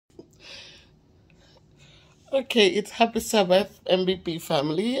Okay, it's Happy Sabbath, MVP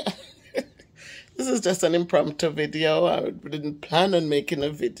family. This is just an impromptu video. I didn't plan on making a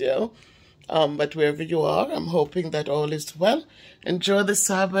video. But wherever you are, I'm hoping that all is well. Enjoy the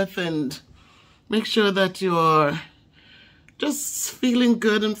Sabbath and make sure that you are just feeling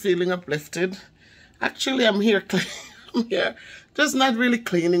good and feeling uplifted. Actually, I'm here, I'm here, just not really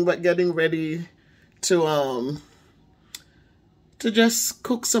cleaning, but getting ready to just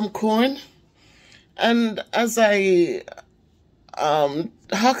cook some corn. And as I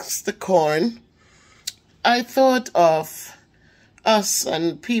husked the corn, I thought of us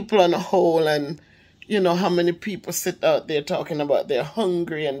and people on a whole, and you know how many people sit out there talking about they're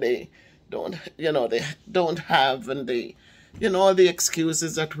hungry and they don't have, and they, all the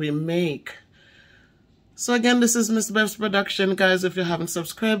excuses that we make. So again, this is Miss Bev's production, guys. If you haven't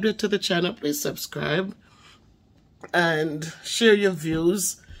subscribed yet to the channel, please subscribe and share your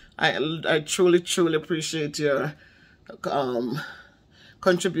views. I truly appreciate your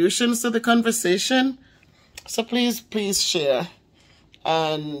contributions to the conversation. So please share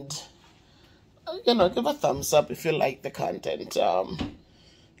and give a thumbs up if you like the content.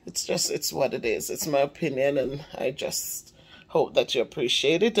 It's what it is. It's my opinion, and I just hope that you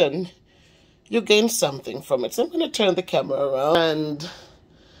appreciate it and you gain something from it. So I'm going to turn the camera around, and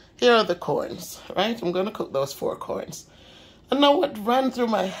here are the corns, right? I'm going to cook those 4 corns. And now what ran through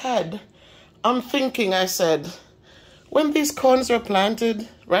my head, I'm thinking, I said, when these corns were planted,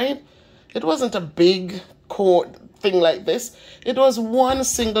 right, it wasn't a big corn thing like this. It was one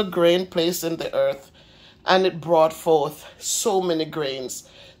single grain placed in the earth, and it brought forth so many grains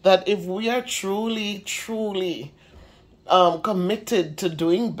that if we are truly committed to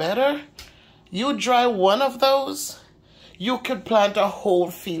doing better, you dry one of those, you could plant a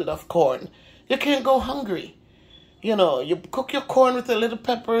whole field of corn. You can't go hungry. You cook your corn with a little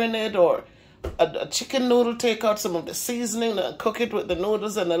pepper in it, or a chicken noodle, take out some of the seasoning and cook it with the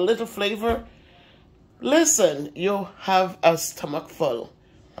noodles and a little flavor. Listen, you have a stomach full.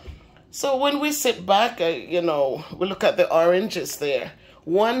 So when we sit back, we look at the oranges there.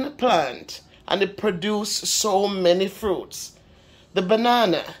 One plant, and it produced so many fruits. The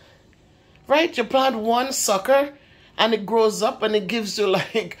banana, right? You plant one sucker, and it grows up, and it gives you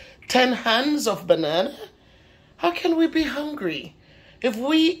like 10 hands of banana. How can we be hungry? If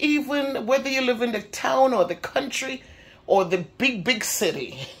we even, whether you live in the town or the country or the big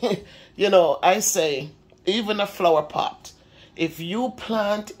city, I say, even a flower pot, if you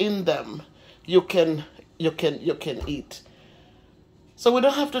plant in them, you can eat. So we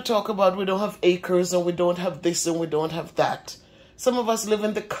don't have to talk about we don't have acres and we don't have this and we don't have that. Some of us live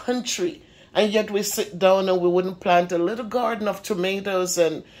in the country, and yet we sit down and we wouldn't plant a little garden of tomatoes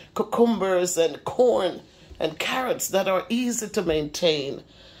and cucumbers and corn and carrots that are easy to maintain,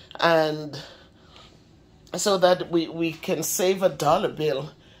 and so that we can save a dollar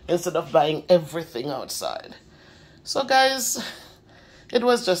bill instead of buying everything outside. So guys, it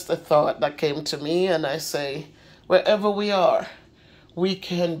was just a thought that came to me, and I say, wherever we are, we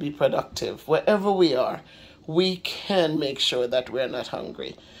can be productive. Wherever we are, we can make sure that we're not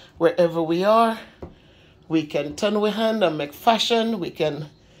hungry. Wherever we are, we can turn our hand and make fashion. We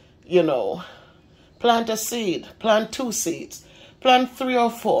can, plant a seed, plant 2 seeds, plant 3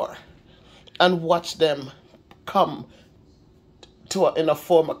 or 4, and watch them come in a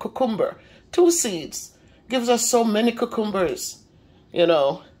form of cucumber. 2 seeds gives us so many cucumbers,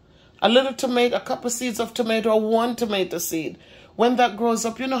 a little tomato, a couple seeds of tomato, or 1 tomato seed. When that grows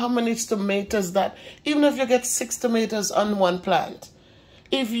up, you know how many tomatoes that, even if you get 6 tomatoes on 1 plant,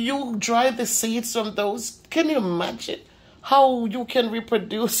 if you dry the seeds from those, can you imagine how you can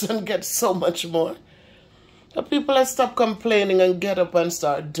reproduce and get so much more? The people, let's stop complaining and get up and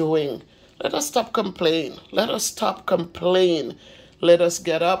start doing. Let us stop complaining. Let us stop complaining. Let us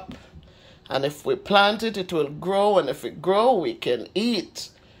get up. And if we plant it, it will grow. And if it grows, we can eat.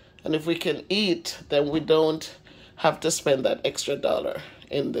 And if we can eat, then we don't have to spend that extra dollar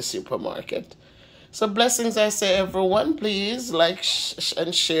in the supermarket. So blessings, I say, everyone. Please like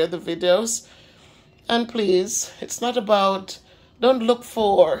and share the videos. And please, it's not about, don't look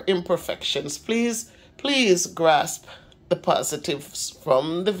for imperfections. Please grasp the positives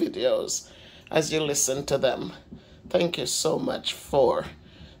from the videos as you listen to them. Thank you so much for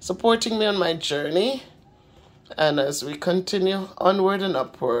supporting me on my journey. And as we continue onward and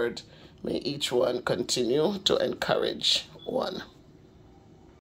upward, may each one continue to encourage one.